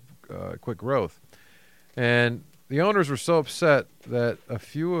of quick growth, and the owners were so upset that a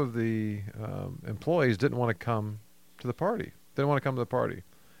few of the employees didn't want to come to the party.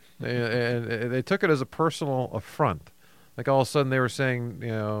 And they took it as a personal affront. Like all of a sudden they were saying,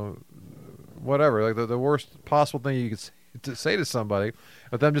 whatever, like the worst possible thing you could say to somebody,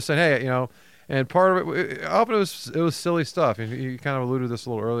 but them just saying, hey, and part of it, often it was silly stuff. And you kind of alluded to this a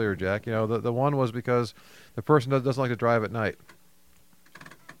little earlier, Jack. The one was because the person doesn't like to drive at night.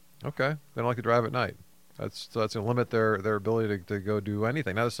 Okay, they don't like to drive at night. That's going to limit their ability to go do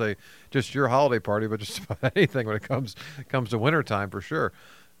anything. Not to say just your holiday party, but just about anything when it comes to wintertime for sure.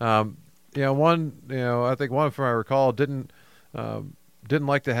 I think one, if I recall, didn't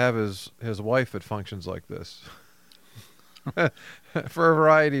like to have his wife at functions like this for a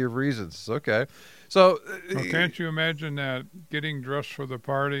variety of reasons. Okay, so well, can't you imagine that getting dressed for the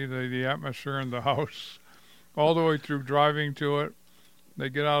party, the atmosphere in the house, all the way through driving to it? They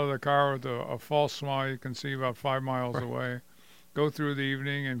get out of the car with a false smile you can see about 5 miles away. Go through the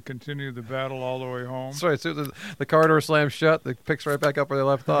evening and continue the battle all the way home. That's right. So the car door slams shut. It picks right back up where they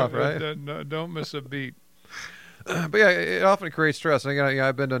left off, right? Don't miss a beat. But yeah, it often creates stress. And again,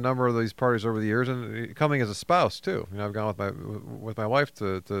 I've been to a number of these parties over the years, and coming as a spouse too. I've gone with my wife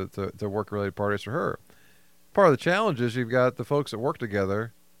to work-related parties for her. Part of the challenge is you've got the folks that work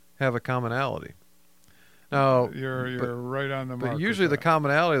together have a commonality. Now you're right on the mark. But usually the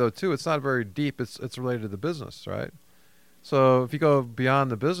commonality, though, too, it's not very deep. It's related to the business, right? So if you go beyond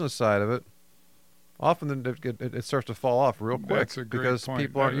the business side of it, often it starts to fall off real quick. That's a great because point.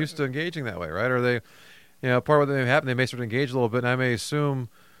 People aren't used to engaging that way, right? Or they, part of what may happen, they may start to engage a little bit, and I may assume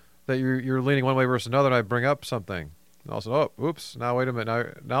that you're leaning one way versus another, and I bring up something, and also, oops, now wait a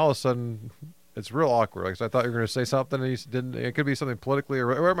minute, now all of a sudden it's real awkward. Like, so I thought you were going to say something, and you didn't. It could be something politically or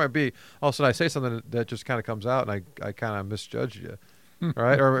whatever it might be. All of a sudden I say something that just kind of comes out, and I kind of misjudge you,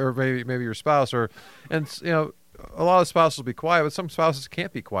 right? Or maybe your spouse, a lot of spouses will be quiet, but some spouses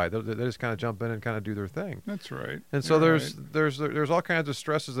can't be quiet. They just kind of jump in and kind of do their thing. That's right. And so there's all kinds of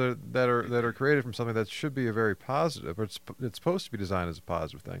stresses that are created from something that should be a very positive, or it's supposed to be designed as a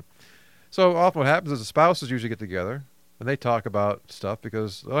positive thing. So often what happens is the spouses usually get together and they talk about stuff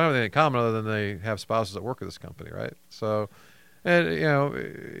because they don't have anything in common other than they have spouses that work at this company, right? So, and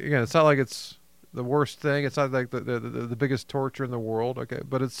again, it's not like it's the worst thing. It's not like the biggest torture in the world. Okay,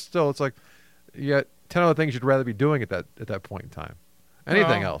 but it's like you got 10 other things you'd rather be doing at that point in time.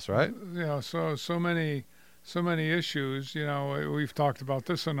 Anything else, right? So many issues. We've talked about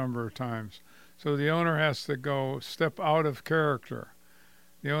this a number of times. So the owner has to step out of character.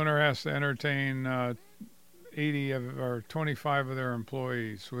 The owner has to entertain 80 or 25 of their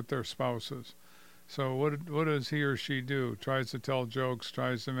employees with their spouses. So what does he or she do? Tries to tell jokes,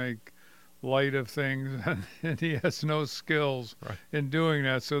 tries to make light of things, and he has no skills in doing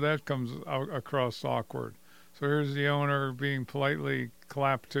that, so that comes across awkward. So here's the owner being politely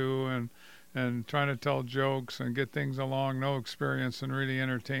clapped to and trying to tell jokes and get things along, no experience in really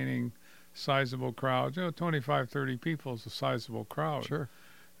entertaining sizable crowds. 25, 30 people is a sizable crowd. Sure.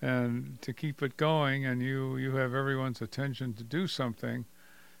 And to keep it going and you have everyone's attention to do something,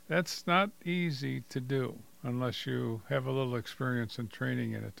 that's not easy to do unless you have a little experience in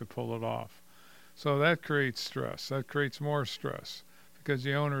training in it to pull it off. So that creates stress. That creates more stress because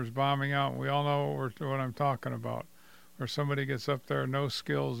the owner's bombing out. We all know what I'm talking about, where somebody gets up there, no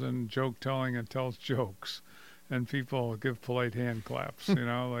skills in joke telling and tells jokes, and people give polite hand claps,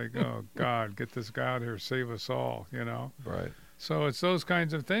 like, oh, God, get this guy out here, save us all, Right. So it's those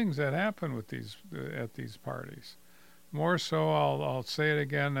kinds of things that happen with at these parties. More so, I'll say it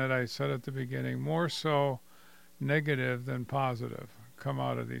again that I said at the beginning, more so negative than positive come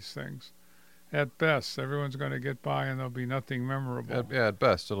out of these things. At best, everyone's going to get by and there'll be nothing memorable. At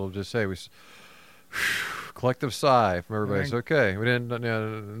best, it'll just say collective sigh from everybody. It's okay. We didn't.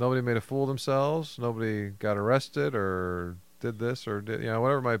 Nobody made a fool of themselves. Nobody got arrested or did this or did,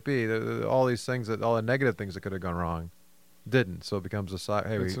 whatever it might be. All these things all the negative things that could have gone wrong, didn't. So it becomes hey, It's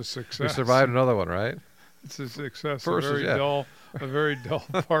a we success. survived another one, right? It's a success. Versus, A very dull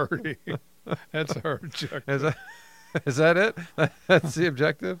party. That's our objective. Is that it? That's the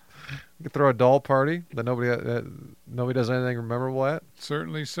objective? You can throw a dull party that nobody does anything memorable at?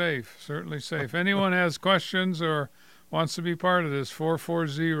 Certainly safe. Certainly safe. Anyone has questions or wants to be part of this,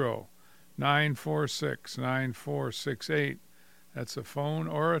 440-946-9468. That's a phone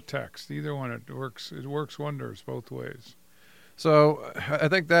or a text. Either one. It works wonders both ways. So I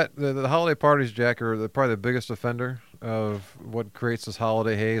think that the holiday parties, Jack, are probably the biggest offender of what creates this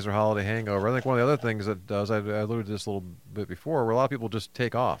holiday haze or holiday hangover. I think one of the other things that does, I alluded to this a little bit before, where a lot of people just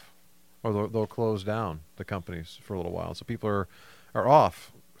take off, or they'll close down the companies for a little while. So people are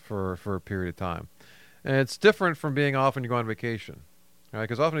off for a period of time. And it's different from being off when you go on vacation, right?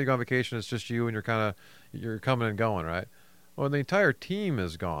 Because often when you go on vacation, it's just you and you're coming and going, right? Well, when the entire team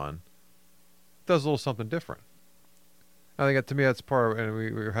is gone, it does a little something different. I think to me that's part of, and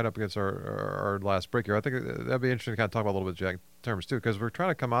we're heading up against our last break here. I think that'd be interesting to kind of talk about a little bit, Jack, in terms too, because we're trying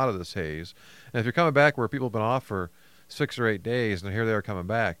to come out of this haze. And if you're coming back where people have been off for 6 or 8 days, and here they are coming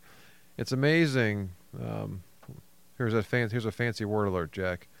back, it's amazing. Here's a fancy word alert,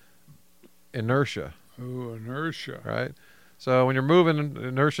 Jack. Inertia. Ooh, inertia. Right? So when you're moving,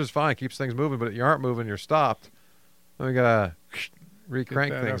 inertia's fine, keeps things moving, but if you aren't moving, you're stopped. Then we got to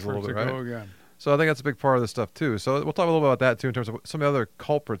re-crank things a little bit, right? Go again. So I think that's a big part of this stuff too. So we'll talk a little bit about that too in terms of some of the other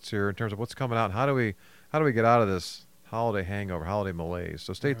culprits here in terms of what's coming out and how do we get out of this holiday hangover, holiday malaise.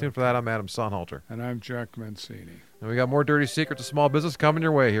 So stay tuned for that. I'm Adam Sonhalter. And I'm Jack Mancini. And we got more Dirty Secrets of Small Business coming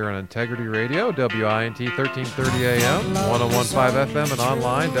your way here on Integrity Radio, WINT 1330 AM, 101.5 FM, and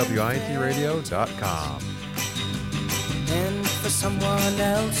online, WINTradio.com. And for someone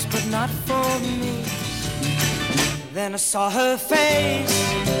else, but not for me. Then I saw her face.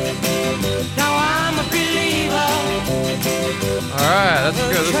 Now I'm a believer. All right, that's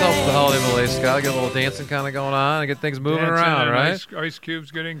good. This helps with the holiday malaise, Scott. Get a little dancing kind of going on and get things moving around, right? Ice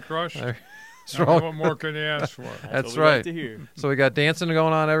cubes getting crushed. What more can you ask for? That's right. So we got dancing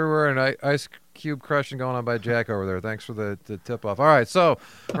going on everywhere and ice cube crushing going on by Jack over there. Thanks for the tip off. All right, so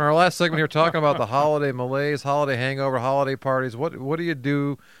in our last segment here, talking about the holiday malaise, holiday hangover, holiday parties. What do you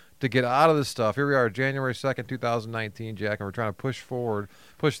do to get out of this stuff? Here we are, January 2nd, 2019, Jack, and we're trying to push through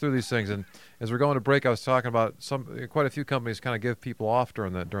these things. And as we're going to break, I was talking about quite a few companies kind of give people off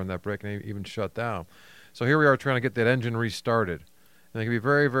during that break and even shut down. So here we are trying to get that engine restarted. And it can be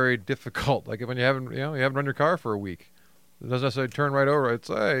very, very difficult. Like when you haven't run your car for a week. It doesn't necessarily turn right over. It's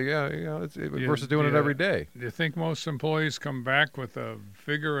versus doing it every day. Do you think most employees come back with a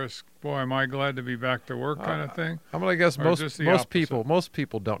vigorous, boy, am I glad to be back to work kind of thing? I'm going to guess most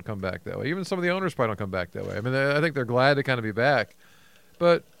people don't come back that way. Even some of the owners probably don't come back that way. I mean, I think they're glad to kind of be back.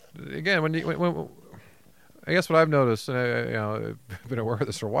 But again, when I guess what I've noticed, and I've been aware of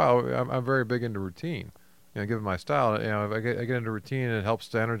this for a while, I'm very big into routine. Given my style, if I get into routine, it helps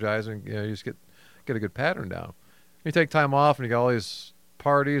to energize, and you just get a good pattern down. You take time off, and you got all these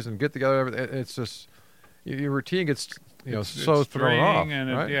parties and get together. It's just your routine gets so thrown off.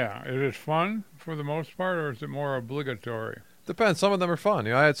 And right? Is it fun for the most part, or is it more obligatory? Depends. Some of them are fun.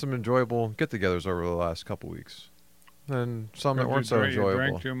 I had some enjoyable get-togethers over the last couple weeks, and some that weren't so enjoyable. You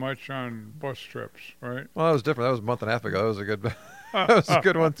drank too much on bus trips, right? Well, that was different. That was a month and a half ago. That was a good. That was a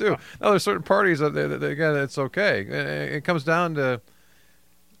good one too. Now there's certain parties that again, it's okay. It comes down to,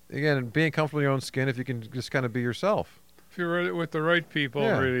 again, being comfortable in your own skin. If you can just kind of be yourself. If you're with the right people,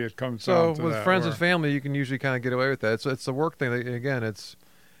 really, it comes down to that. So with friends and family, you can usually kind of get away with that. It's a work thing. Again, it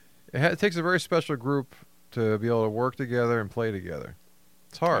takes a very special group to be able to work together and play together.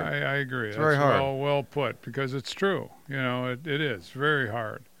 It's hard. I agree. It's very hard. Well put, because it's true. It is very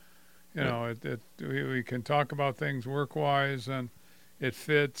hard. We can talk about things work-wise, and it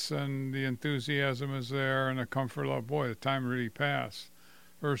fits, and the enthusiasm is there, and the comfort level. Boy, the time really passed.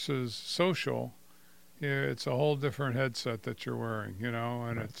 Versus social, it's a whole different headset that you're wearing,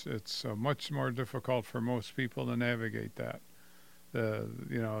 and right. It's much more difficult for most people to navigate that. The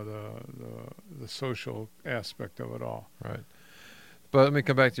social aspect of it all. Right. But let me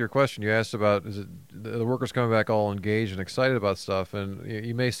come back to your question. You asked about, is it the workers coming back all engaged and excited about stuff? And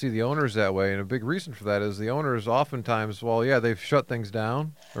you may see the owners that way. And a big reason for that is the owners oftentimes, they've shut things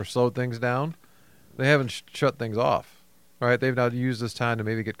down or slowed things down. They haven't shut things off, right? They've now used this time to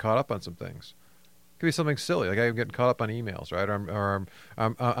maybe get caught up on some things. It could be something silly, like I'm getting caught up on emails, right? Or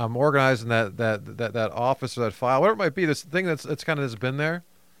I'm organizing that office or that file, whatever it might be. This thing that's kind of has been there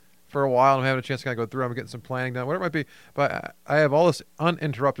for a while, and I'm having a chance to kind of go through. I'm getting some planning done, whatever it might be. But I have all this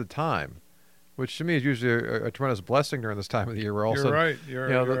uninterrupted time which to me is usually a tremendous blessing during this time of the year. Where all of a You're sudden, right. You're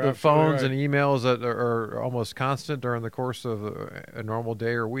the absolutely phones right. and emails that are almost constant during the course of a normal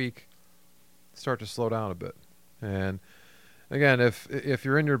day or week start to slow down a bit. And again, if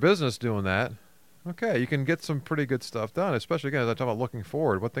you're in your business doing that, okay, you can get some pretty good stuff done. Especially again, as I talk about looking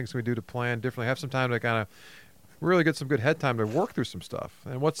forward, what things can we do to plan differently? Have some time to kind of really get some good head time to work through some stuff.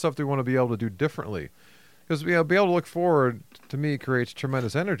 And what stuff do we want to be able to do differently? Because be able to look forward to me creates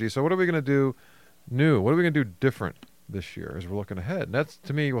tremendous energy. So what are we going to do new? What are we going to do different this year as we're looking ahead? And that's,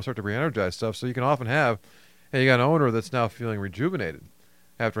 to me, will start to re-energize stuff. So you can often have, hey, you got an owner that's now feeling rejuvenated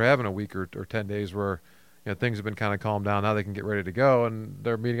after having a week or 10 days where things have been kind of calmed down. Now they can get ready to go, and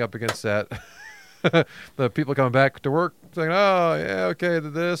they're meeting up against that. The people coming back to work saying, oh, yeah, okay,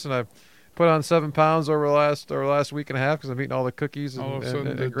 did this, and I put on 7 pounds over the last week and a half because I'm eating all the cookies and, All of a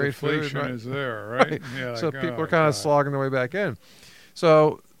sudden, the and great food. deflation Right? is there, right? Right. Yeah, So like, people oh, are kind of God. slogging their way back in.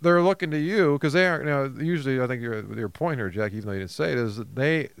 So they're looking to you because they aren't. Usually, I think your point here, Jack, even though you didn't say it, is that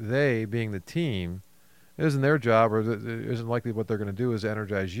they being the team, it isn't their job, or it isn't likely what they're going to do is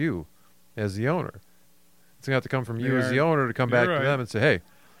energize you as the owner. It's going to have to come from you as the owner to come back to them and say, hey,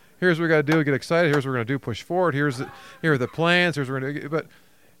 here's what we got to do. Get excited. Here's what we're going to do. Push forward. Here are the plans. Here's what we're going to do. But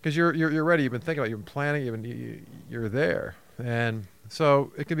because you're ready, you've been thinking about it, you've been planning, you're there. And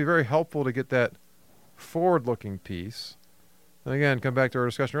so it can be very helpful to get that forward-looking piece. And again, come back to our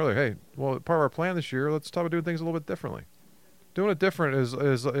discussion earlier. Hey, well, part of our plan this year, let's talk about doing things a little bit differently. Doing it different is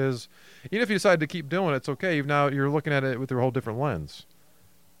even if you decide to keep doing it, it's okay. You're looking at it with a whole different lens,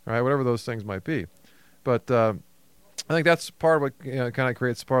 right? Whatever those things might be. But I think that's part of what kind of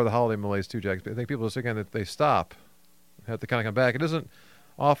creates part of the holiday malaise too, Jack. I think people just again that they stop, have to kind of come back. It isn't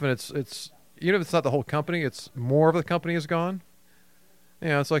often. It's even if it's not the whole company, it's more of the company is gone.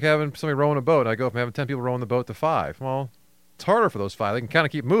 It's like having somebody rowing a boat. I go from having 10 people rowing the boat to 5. Well, it's harder for those 5. They can kind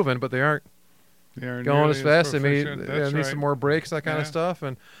of keep moving, but they aren't going as fast. They need some more breaks, that kind of stuff.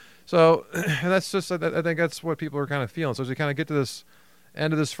 And so, and that's just, I think that's what people are kind of feeling. So as you kind of get to this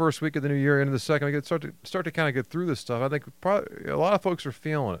end of this first week of the new year, into the second week, start to kind of get through this stuff. I think probably a lot of folks are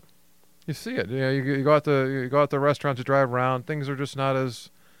feeling it. You see it. You go out to restaurants, you drive around. Things are just not as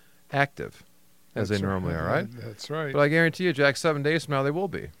active as they normally are, right? That's right. But I guarantee you, Jack, 7 days from now, they will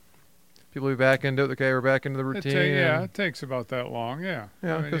be. People will be back into it. Okay, we're back into the routine. It takes about that long, yeah.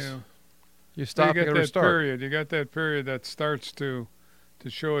 Yeah, I mean, because you stop and restart. You got that period that starts to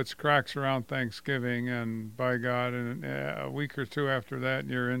show its cracks around Thanksgiving, and by God, and a week or two after that,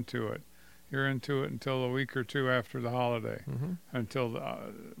 you're into it. You're into it until a week or two after the holiday, until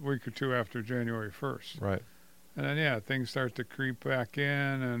a week or two after January 1st. Right. And then, things start to creep back in,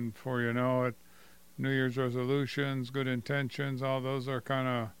 and before you know it, New Year's resolutions, good intentions, all those are kind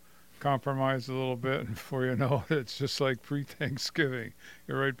of compromised a little bit, and before you know it, it's just like pre-Thanksgiving.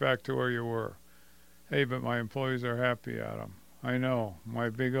 You're right back to where you were. Hey, but my employees are happy, Adam. I know. My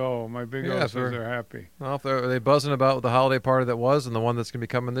big O says they're happy. Well, are they buzzing about the holiday party that was and the one that's going to be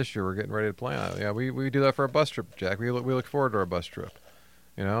coming this year? We're getting ready to plan. Yeah, we do that for our bus trip, Jack. We look forward to our bus trip.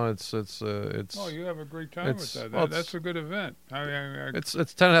 It's. Oh, you have a great time with that. That's a good event. It's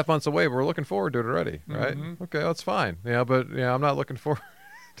 10.5 months away, but we're looking forward to it already, right? Mm-hmm. Okay, that's fine. Yeah, but I'm not looking forward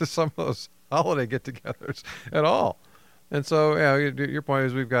to some of those holiday get-togethers at all. And so, your point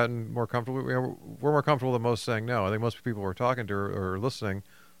is we've gotten more comfortable. We're more comfortable than most saying no. I think most people we're talking to or listening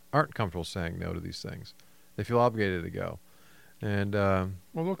aren't comfortable saying no to these things. They feel obligated to go. And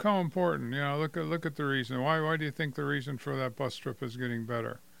well, look how important. Look at the reason. Why do you think the reason for that bus trip is getting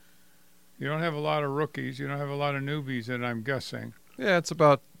better? You don't have a lot of rookies. You don't have a lot of newbies, and I'm guessing. Yeah, it's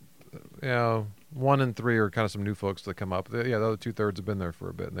about 1 in 3 are kind of some new folks that come up. The other 2/3 have been there for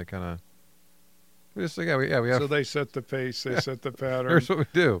a bit, and they kind of. We have. So they set the pace. They set the pattern. Here's what we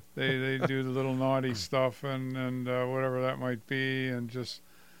do. They do the little naughty stuff and whatever that might be, and just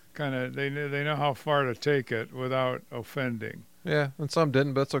kind of they know how far to take it without offending. Yeah, and some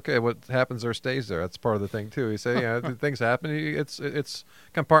didn't, but it's okay. What happens there stays there. That's part of the thing too. You say, things happen. It's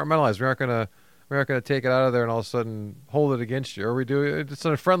compartmentalized. We aren't gonna take it out of there and all of a sudden hold it against you. Or we do it's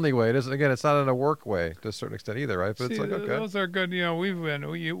in a friendly way. It isn't. Again, it's not in a work way to a certain extent either, right? But it's like okay. Those are good.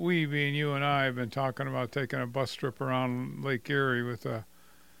 We being you and I have been talking about taking a bus trip around Lake Erie with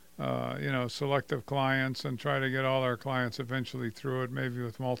selective clients and try to get all our clients eventually through it, maybe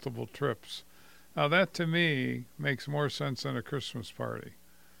with multiple trips. Now that to me makes more sense than a Christmas party.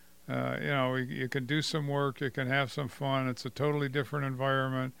 You can do some work, you can have some fun. It's a totally different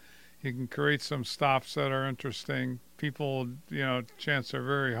environment. You can create some stops that are interesting. People, chances are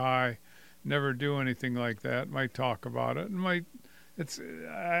very high, never do anything like that. Might talk about it.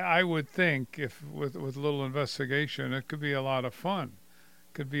 I would think if with a little investigation, it could be a lot of fun.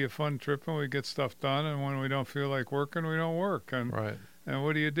 could be a fun trip and we get stuff done. And when we don't feel like working, we don't work. And Right. and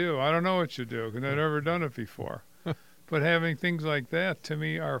what do? I don't know what you do because I've never done it before. But having things like that to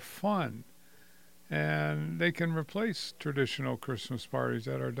me are fun. And they can replace traditional Christmas parties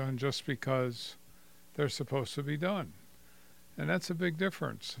that are done just because they're supposed to be done. And that's a big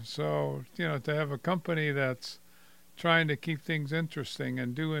difference. So, to have a company that's trying to keep things interesting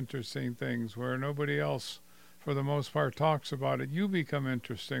and do interesting things where nobody else, for the most part, talks about it, you become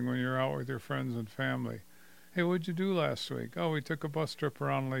interesting when you're out with your friends and family. Hey, what'd you do last week? Oh, we took a bus trip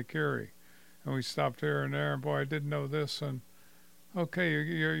around Lake Erie. And we stopped here and there, and boy, I didn't know this. And okay,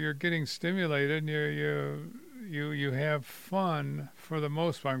 you're getting stimulated, and you have fun for the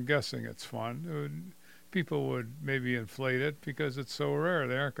most part. I'm guessing it's fun. People would maybe inflate it because it's so rare.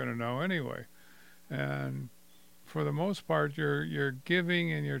 They aren't going to know anyway. And for the most part, you're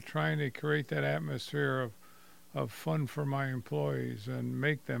giving and you're trying to create that atmosphere of fun for my employees and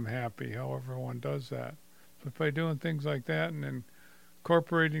make them happy, however one does that. But by doing things like that and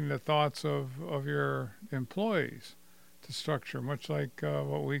incorporating the thoughts of your employees to structure, much like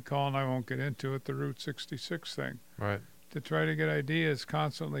what we call, and I won't get into it, the Route 66 thing. Right. To try to get ideas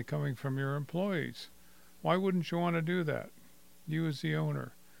constantly coming from your employees. Why wouldn't you want to do that? You as the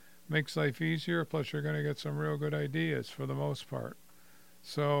owner. Makes life easier, plus you're going to get some real good ideas for the most part.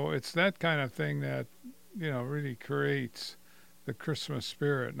 So it's that kind of thing that, really creates the Christmas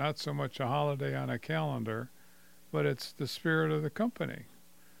spirit. Not so much a holiday on a calendar, but it's the spirit of the company.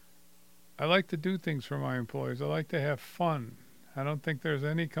 I like to do things for my employees. I like to have fun. I don't think there's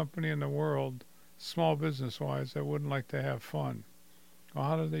any company in the world, small business-wise, that wouldn't like to have fun. Well,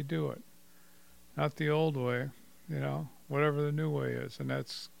 how do they do it? Not the old way, whatever the new way is, and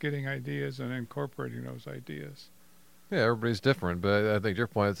that's getting ideas and incorporating those ideas. Yeah, everybody's different, but I think your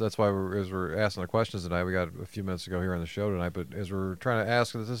point, that's why as we're asking the questions tonight, we got a few minutes ago here on the show tonight, but as we're trying to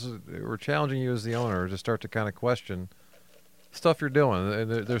ask, we're challenging you as the owner to start to kind of question stuff you're doing.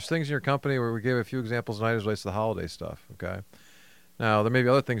 And there's things in your company where we gave a few examples tonight as relates to the holiday stuff, okay? Now, there may be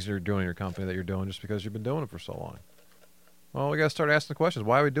other things you're doing in your company that you're doing just because you've been doing it for so long. Well, we got to start asking the questions.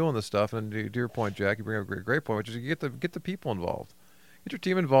 Why are we doing this stuff? And to your point, Jack, you bring up a great point, which is you get the people involved. Get your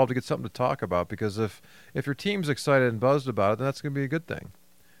team involved to get something to talk about, because if your team's excited and buzzed about it, then that's going to be a good thing.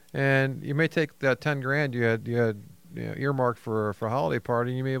 And you may take that $10,000 you had earmarked for a holiday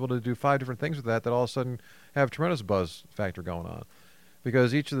party, and you may be able to do 5 different things with that all of a sudden have a tremendous buzz factor going on,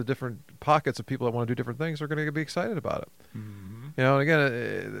 because each of the different pockets of people that want to do different things are going to be excited about it. Mm-hmm. And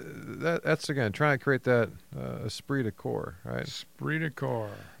again, that's again trying to create that esprit de corps, right? Esprit de corps.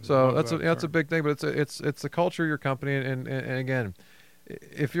 So that's a big thing, but it's the culture of your company, and again,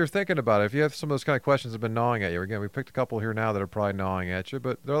 if you're thinking about it, if you have some of those kind of questions that have been gnawing at you, again, we picked a couple here now that are probably gnawing at you,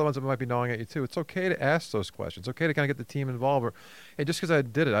 but there are other ones that might be gnawing at you too. It's okay to ask those questions. It's okay to kind of get the team involved. Or, hey, just because I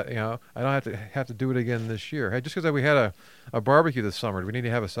did it, I don't have to do it again this year. Hey, just because we had a barbecue this summer, do we need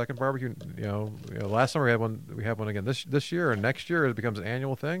to have a second barbecue? Last summer we had one again this year, and next year it becomes an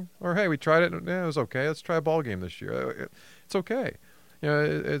annual thing. Or hey, we tried it, it was okay. Let's try a ball game this year. It's okay.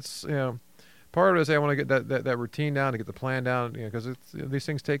 Part of it is, hey, I want to get that routine down, to get the plan down, because these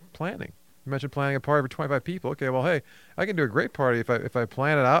things take planning. You mentioned planning a party for 25 people. Okay, well, hey, I can do a great party if I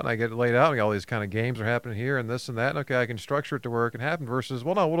plan it out and I get it laid out, and all these kind of games are happening here and this and that. And okay, I can structure it to where it can happen. Versus,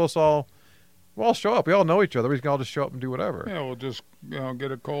 well, no, we'll all show up. We all know each other. We can all just show up and do whatever. Yeah, we'll just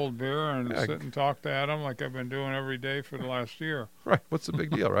get a cold beer and sit and talk to Adam like I've been doing every day for the last year. Right. What's the big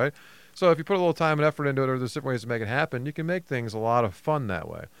deal, right? So if you put a little time and effort into it, or there's different ways to make it happen, you can make things a lot of fun that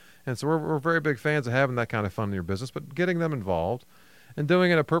way. And so we're very big fans of having that kind of fun in your business, but getting them involved and doing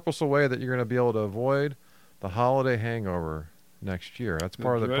it in a purposeful way that you're going to be able to avoid the holiday hangover next year. That's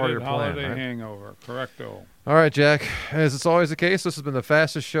part of your plan, holiday right? hangover, correcto. All right, Jack. As it's always the case, this has been the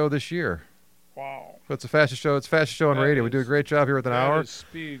fastest show this year. Wow. So it's the fastest show. It's the fastest show on radio. We do a great job here with an hour. That is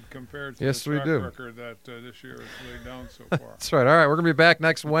speed compared to the track record that this year has laid down so far. That's right. All right, we're going to be back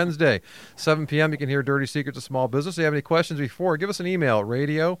next Wednesday, 7 p.m. You can hear Dirty Secrets of Small Business. If you have any questions before, give us an email at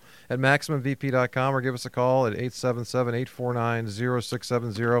radio@MaximumVP.com, or give us a call at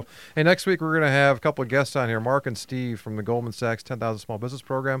 877-849-0670. Hey, next week we're going to have a couple of guests on here, Mark and Steve from the Goldman Sachs 10,000 Small Business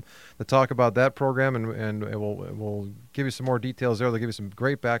Program, to talk about that program, and we'll give you some more details there. They'll give you some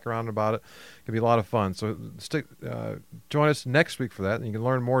great background about it. It'll be a lot of fun. So join us next week for that. And you can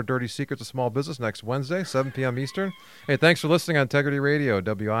learn more dirty secrets of small business next Wednesday, 7 p.m. Eastern. Hey, thanks for listening on Integrity Radio,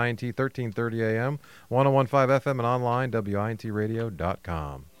 WINT 1330 AM, 101.5 FM, and online,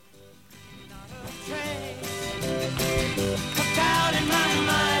 WINTradio.com.